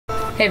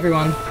Hey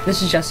everyone,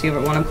 this is Jesse over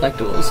at One Up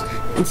Collectibles,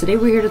 and today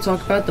we're here to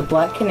talk about the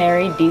Black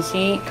Canary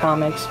DC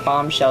Comics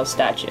Bombshells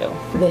statue.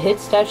 The hit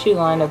statue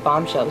line of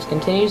Bombshells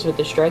continues with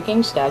the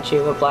striking statue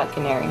of a Black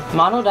Canary.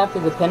 Modeled after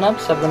the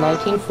pinups of the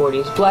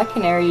 1940s, Black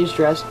Canary is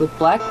dressed with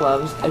black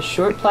gloves, a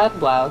short plaid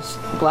blouse,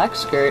 black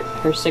skirt,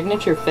 her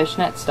signature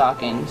fishnet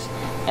stockings,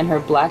 and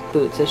her black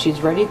boots as she's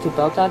ready to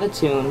belt out a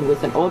tune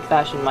with an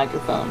old-fashioned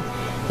microphone.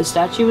 The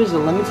statue is a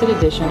limited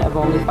edition of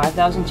only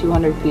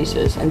 5,200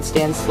 pieces and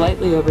stands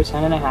slightly over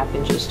 10.5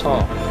 inches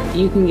tall.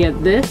 You can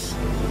get this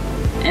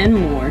and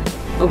more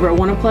over at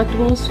One Up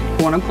Collectibles,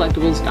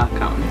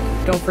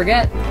 oneupcollectibles.com. Don't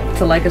forget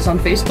to like us on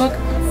Facebook,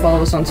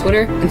 follow us on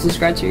Twitter, and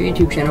subscribe to our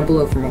YouTube channel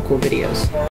below for more cool videos.